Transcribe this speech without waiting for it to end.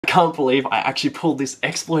I can't believe I actually pulled this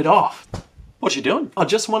exploit off. What you doing? Oh,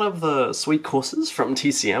 just one of the sweet courses from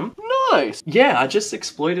TCM. Nice. Yeah, I just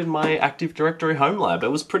exploited my Active Directory home lab. It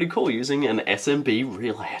was pretty cool using an SMB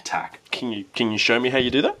relay attack. Can you show me how you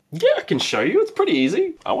do that? Yeah, I can show you. It's pretty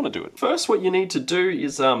easy. I want to do it. First, what you need to do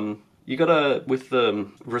is, you gotta, with the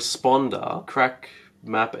responder, crack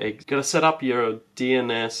map egg, you gotta set up your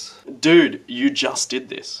DNS. Dude, you just did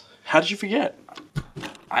this. How did you forget?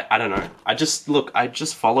 I don't know. I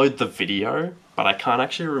just followed the video, but I can't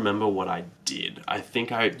actually remember what I did. I think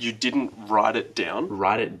You didn't write it down?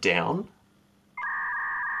 Write it down?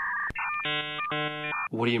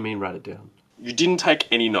 What do you mean write it down? You didn't take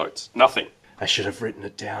any notes. Nothing. I should have written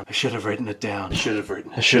it down. I should have written it down. I should have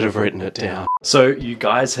written it down. So you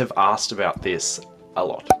guys have asked about this a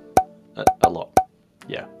lot. A lot.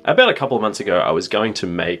 Yeah. About a couple of months ago, I was going to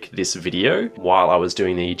make this video while I was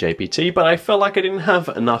doing the EJPT, but I felt like I didn't have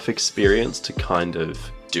enough experience to kind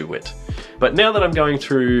of do it. But now that I'm going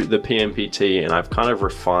through the PMPT and I've kind of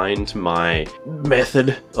refined my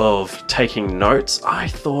method of taking notes, I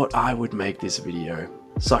thought I would make this video.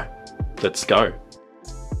 So, let's go.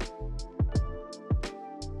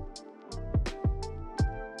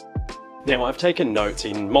 Now, I've taken notes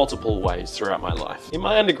in multiple ways throughout my life. In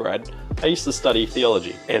my undergrad, I used to study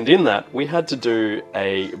theology, and in that, we had to do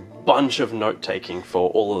a bunch of note-taking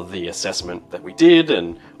for all of the assessment that we did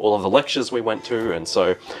and all of the lectures we went to, and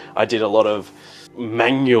so I did a lot of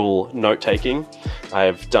manual note-taking.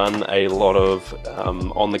 I've done a lot of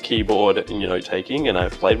on the keyboard note-taking, and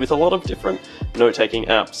I've played with a lot of different note-taking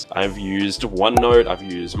apps. I've used OneNote, I've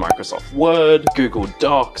used Microsoft Word, Google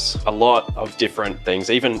Docs, a lot of different things,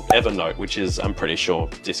 even Evernote, which is, I'm pretty sure,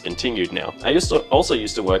 discontinued now. I also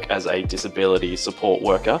used to work as a disability support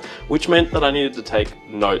worker, which meant that I needed to take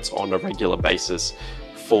notes on a regular basis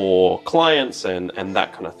for clients and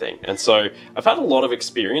that kind of thing. And so I've had a lot of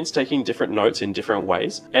experience taking different notes in different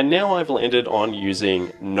ways, and now I've landed on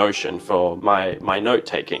using Notion for my note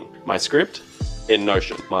taking. My script in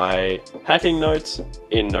Notion, my hacking notes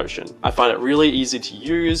in Notion. I find it really easy to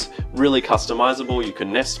use, really customizable. You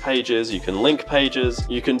can nest pages, you can link pages,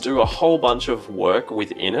 you can do a whole bunch of work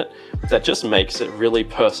within it that just makes it really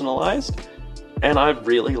personalized. And I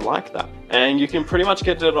really like that. And you can pretty much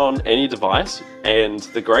get it on any device. And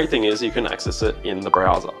the great thing is you can access it in the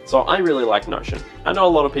browser. So I really like Notion. I know a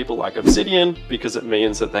lot of people like Obsidian because it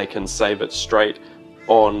means that they can save it straight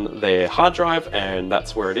on their hard drive and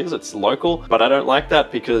that's where it is, it's local. But I don't like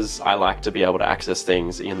that because I like to be able to access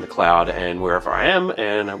things in the cloud and wherever I am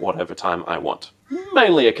and at whatever time I want.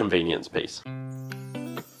 Mainly a convenience piece.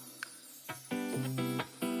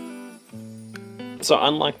 So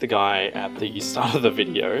unlike the guy at the start of the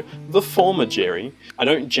video, the former Jerry, I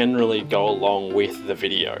don't generally go along with the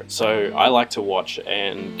video. So I like to watch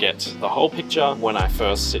and get the whole picture when I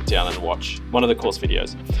first sit down and watch one of the course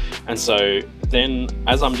videos. And so then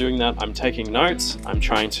as I'm doing that, I'm taking notes, I'm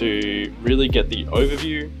trying to really get the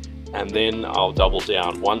overview, and then I'll double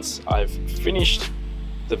down. Once I've finished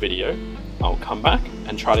the video, I'll come back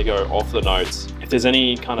and try to go off the notes. If there's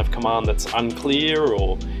any kind of command that's unclear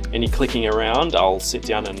or any clicking around, I'll sit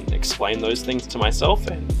down and explain those things to myself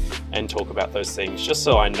and talk about those things just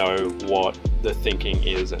so I know what the thinking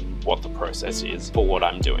is and what the process is for what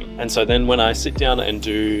I'm doing. And so then when I sit down and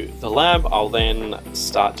do the lab, I'll then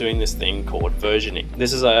start doing this thing called versioning.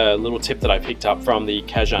 This is a little tip that I picked up from the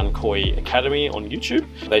Kajan Koi Academy on YouTube.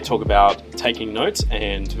 They talk about taking notes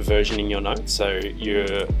and versioning your notes. So your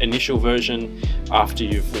initial version after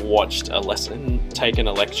you've watched a lesson, taken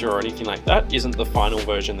a lecture or anything like that isn't the final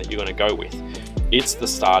version that you're going to go with. It's the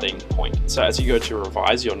starting point. So as you go to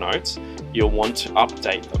revise your notes, you'll want to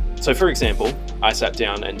update them. So for example, I sat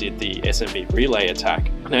down and did the SMB relay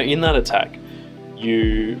attack. Now in that attack,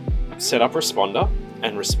 you set up responder,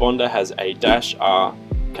 and responder has a -r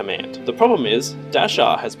command. The problem is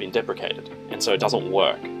 -r has been deprecated, and so it doesn't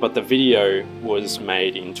work. But the video was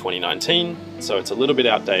made in 2019, so it's a little bit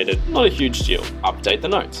outdated. Not a huge deal. Update the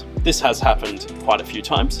notes. This has happened quite a few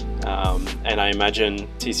times, and I imagine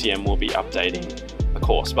TCM will be updating the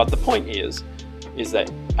course. But the point is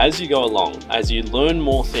that as you go along, as you learn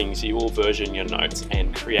more things, you will version your notes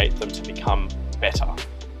and create them to become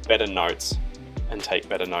better notes, and take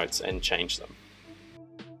better notes and change them.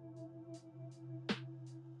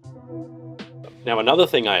 Now, another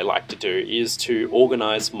thing I like to do is to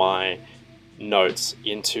organize my notes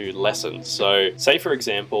into lessons. So say for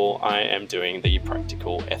example, I am doing the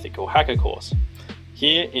Practical Ethical Hacker course.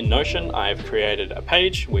 Here in Notion, I've created a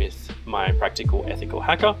page with my Practical Ethical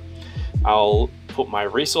Hacker. I'll put my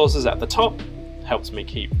resources at the top, helps me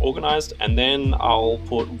keep organized, and then I'll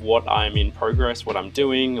put what I'm in progress, what I'm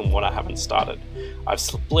doing, and what I haven't started. I've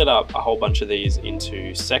split up a whole bunch of these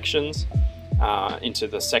into sections, into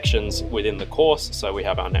the sections within the course. So we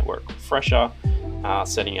have our network refresher,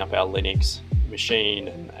 setting up our Linux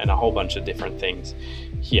machine, and a whole bunch of different things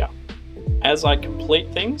here. As I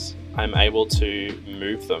complete things, I'm able to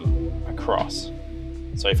move them across.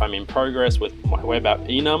 So if I'm in progress with my web app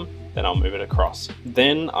enum, then I'll move it across.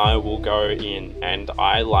 Then I will go in, and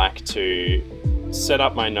I like to set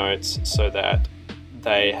up my notes so that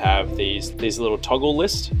they have these little toggle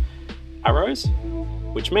list arrows,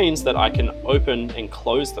 which means that I can open and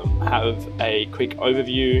close them, have a quick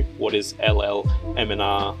overview. What is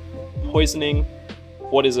LL-MNR poisoning?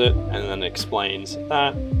 What is it? And then it explains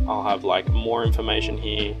that. I'll have like more information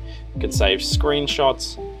here. You can save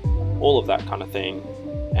screenshots, all of that kind of thing.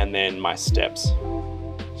 And then my steps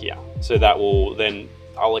here. So that will then,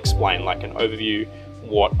 I'll explain like an overview,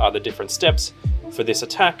 what are the different steps for this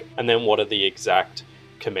attack, and then what are the exact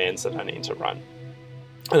commands that I need to run.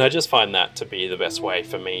 And I just find that to be the best way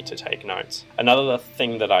for me to take notes. Another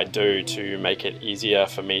thing that I do to make it easier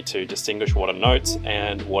for me to distinguish what are notes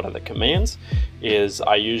and what are the commands is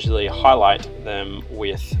I usually highlight them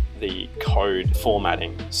with the code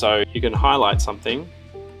formatting. So you can highlight something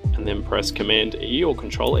and then press Command E or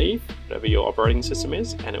Control E, whatever your operating system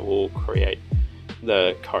is, and it will create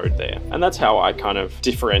the code there. And that's how I kind of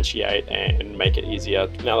differentiate and make it easier.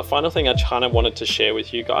 Now, the final thing I kind of wanted to share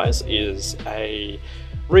with you guys is a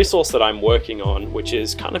resource that I'm working on, which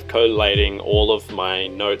is kind of collating all of my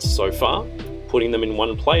notes so far, putting them in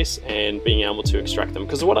one place and being able to extract them.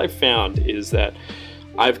 Because what I've found is that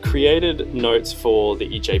I've created notes for the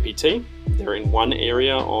eJPT. They're in one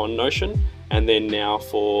area on Notion, and then now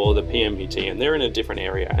for the PMPT, and they're in a different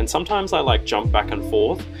area. And sometimes I like jump back and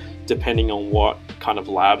forth depending on what kind of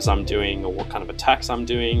labs I'm doing or what kind of attacks I'm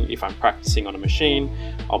doing. If I'm practicing on a machine,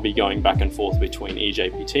 I'll be going back and forth between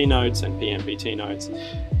eJPT notes and PMPT notes.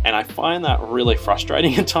 And I find that really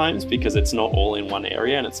frustrating at times because it's not all in one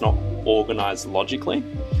area and it's not organized logically.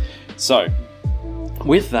 So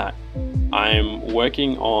with that, I'm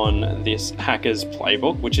working on this Hackers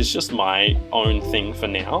Playbook, which is just my own thing for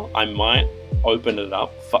now. I might open it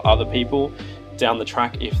up for other people down the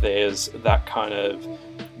track if there's that kind of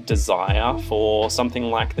desire for something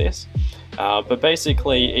like this. But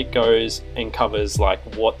basically it goes and covers like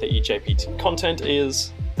what the eJPT content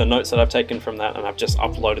is, the notes that I've taken from that, and I've just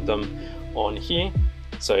uploaded them on here.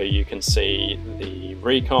 So you can see the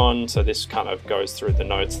recon. So this kind of goes through the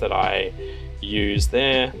notes that I use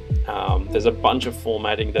there. There's a bunch of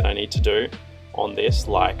formatting that I need to do on this,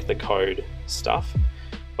 like the code stuff,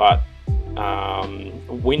 but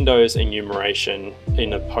Windows enumeration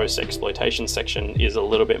in a post-exploitation section is a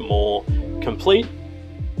little bit more complete.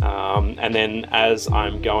 And then as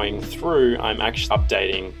I'm going through, I'm actually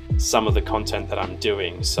updating some of the content that I'm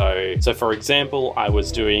doing. So for example, I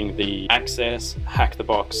was doing the Access Hack the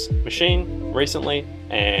Box machine recently,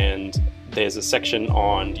 and there's a section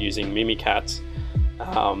on using Mimikatz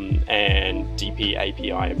and DP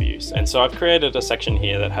API abuse. And so I've created a section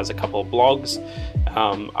here that has a couple of blogs,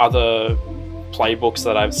 other playbooks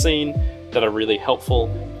that I've seen that are really helpful,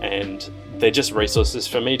 and they're just resources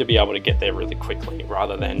for me to be able to get there really quickly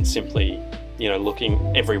rather than simply,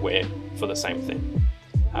 looking everywhere for the same thing.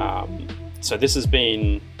 So this has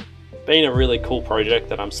been a really cool project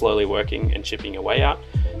that I'm slowly working and chipping away at,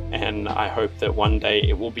 and I hope that one day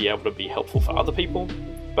it will be able to be helpful for other people.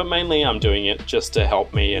 But mainly I'm doing it just to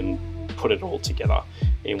help me and put it all together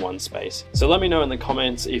in one space. So let me know in the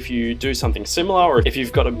comments if you do something similar, or if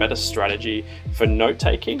you've got a better strategy for note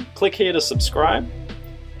taking. Click here to subscribe,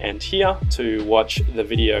 and here to watch the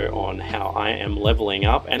video on how I am leveling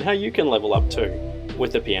up and how you can level up too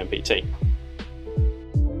with the PMPT.